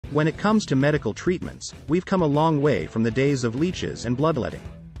When it comes to medical treatments, we've come a long way from the days of leeches and bloodletting.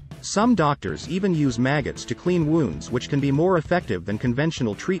 Some doctors even use maggots to clean wounds, which can be more effective than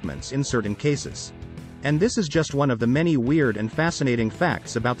conventional treatments in certain cases. And this is just one of the many weird and fascinating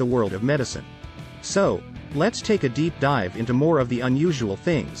facts about the world of medicine. So, let's take a deep dive into more of the unusual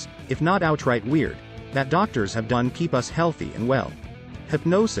things, if not outright weird, that doctors have done keep us healthy and well.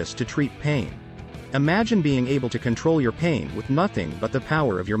 Hypnosis to treat pain. Imagine being able to control your pain with nothing but the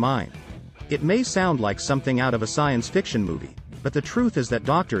power of your mind. It may sound like something out of a science fiction movie, but the truth is that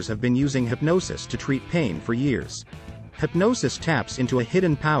doctors have been using hypnosis to treat pain for years. Hypnosis taps into a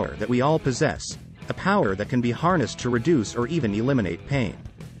hidden power that we all possess, a power that can be harnessed to reduce or even eliminate pain.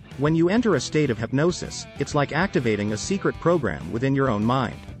 When you enter a state of hypnosis, it's like activating a secret program within your own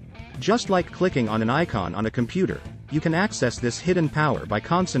mind. Just like clicking on an icon on a computer, you can access this hidden power by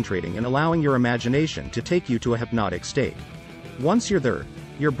concentrating and allowing your imagination to take you to a hypnotic state. Once you're there,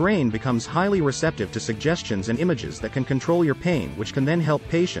 your brain becomes highly receptive to suggestions and images that can control your pain, which can then help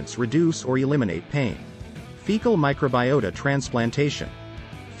patients reduce or eliminate pain. Fecal microbiota transplantation.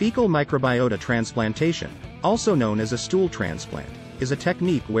 Fecal microbiota transplantation, also known as a stool transplant, is a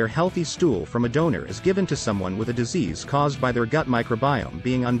technique where healthy stool from a donor is given to someone with a disease caused by their gut microbiome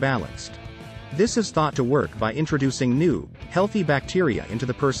being unbalanced. This is thought to work by introducing new, healthy bacteria into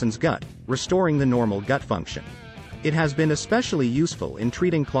the person's gut, restoring the normal gut function. It has been especially useful in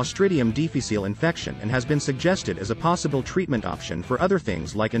treating Clostridium difficile infection and has been suggested as a possible treatment option for other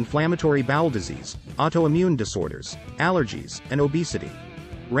things like inflammatory bowel disease, autoimmune disorders, allergies, and obesity.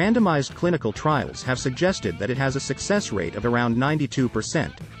 Randomized clinical trials have suggested that it has a success rate of around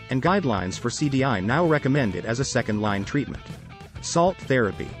 92%, and guidelines for CDI now recommend it as a second-line treatment. Salt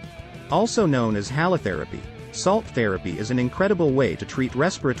therapy. Also known as halotherapy, salt therapy is an incredible way to treat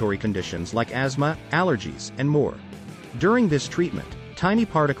respiratory conditions like asthma, allergies, and more. During this treatment, tiny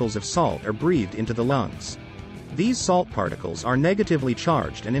particles of salt are breathed into the lungs. These salt particles are negatively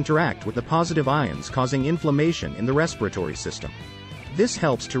charged and interact with the positive ions, causing inflammation in the respiratory system. This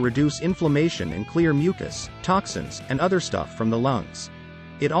helps to reduce inflammation and clear mucus, toxins, and other stuff from the lungs.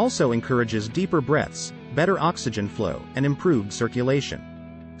 It also encourages deeper breaths, better oxygen flow, and improved circulation.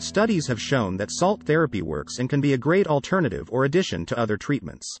 Studies have shown that salt therapy works and can be a great alternative or addition to other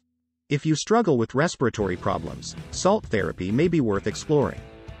treatments. If you struggle with respiratory problems, salt therapy may be worth exploring.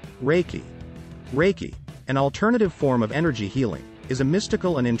 Reiki. Reiki, an alternative form of energy healing, is a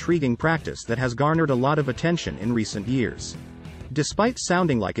mystical and intriguing practice that has garnered a lot of attention in recent years. Despite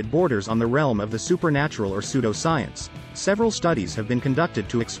sounding like it borders on the realm of the supernatural or pseudoscience, several studies have been conducted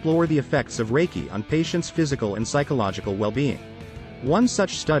to explore the effects of Reiki on patients' physical and psychological well-being. One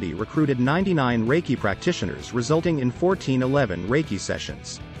such study recruited 99 Reiki practitioners, resulting in 1411 Reiki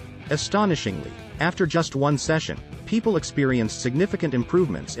sessions. Astonishingly, after just one session, people experienced significant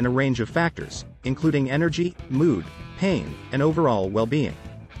improvements in a range of factors, including energy, mood, pain, and overall well-being.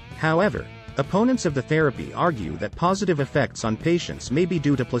 However, opponents of the therapy argue that positive effects on patients may be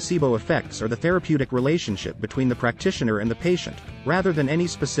due to placebo effects or the therapeutic relationship between the practitioner and the patient, rather than any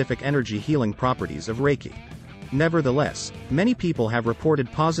specific energy healing properties of Reiki. Nevertheless, many people have reported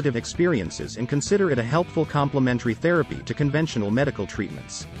positive experiences and consider it a helpful complementary therapy to conventional medical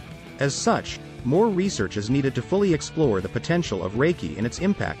treatments. As such, more research is needed to fully explore the potential of Reiki and its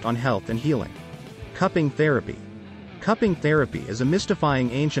impact on health and healing. Cupping therapy. Cupping therapy is a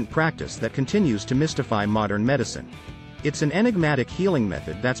mystifying ancient practice that continues to mystify modern medicine. It's an enigmatic healing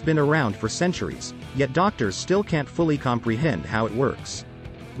method that's been around for centuries, yet doctors still can't fully comprehend how it works.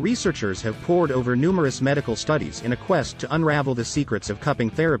 Researchers have pored over numerous medical studies in a quest to unravel the secrets of cupping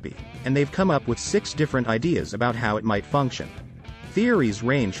therapy, and they've come up with 6 different ideas about how it might function. Theories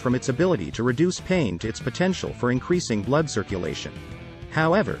range from its ability to reduce pain to its potential for increasing blood circulation.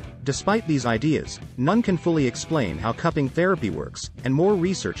 However, despite these ideas, none can fully explain how cupping therapy works, and more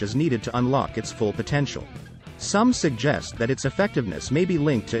research is needed to unlock its full potential. Some suggest that its effectiveness may be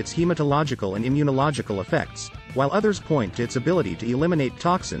linked to its hematological and immunological effects, while others point to its ability to eliminate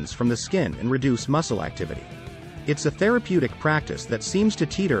toxins from the skin and reduce muscle activity. It's a therapeutic practice that seems to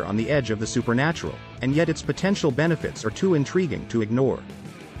teeter on the edge of the supernatural, and yet its potential benefits are too intriguing to ignore.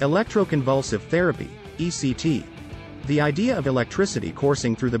 Electroconvulsive therapy, ECT. The idea of electricity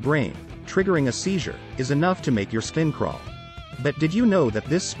coursing through the brain, triggering a seizure, is enough to make your skin crawl. But did you know that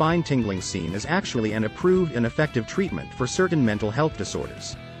this spine-tingling scene is actually an approved and effective treatment for certain mental health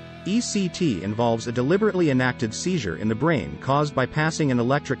disorders? ECT involves a deliberately enacted seizure in the brain caused by passing an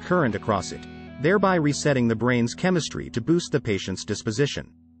electric current across it, thereby resetting the brain's chemistry to boost the patient's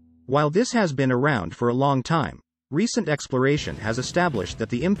disposition. While this has been around for a long time, Recent exploration has established that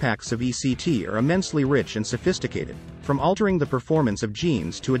the impacts of ECT are immensely rich and sophisticated, from altering the performance of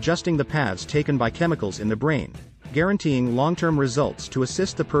genes to adjusting the paths taken by chemicals in the brain, guaranteeing long-term results to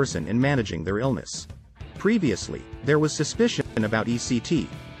assist the person in managing their illness. Previously, there was suspicion about ECT,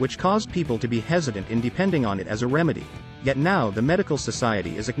 which caused people to be hesitant in depending on it as a remedy, yet now the medical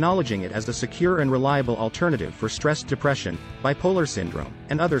society is acknowledging it as a secure and reliable alternative for stress, depression, bipolar syndrome,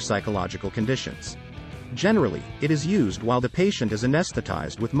 and other psychological conditions. Generally, it is used while the patient is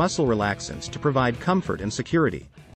anesthetized with muscle relaxants to provide comfort and security.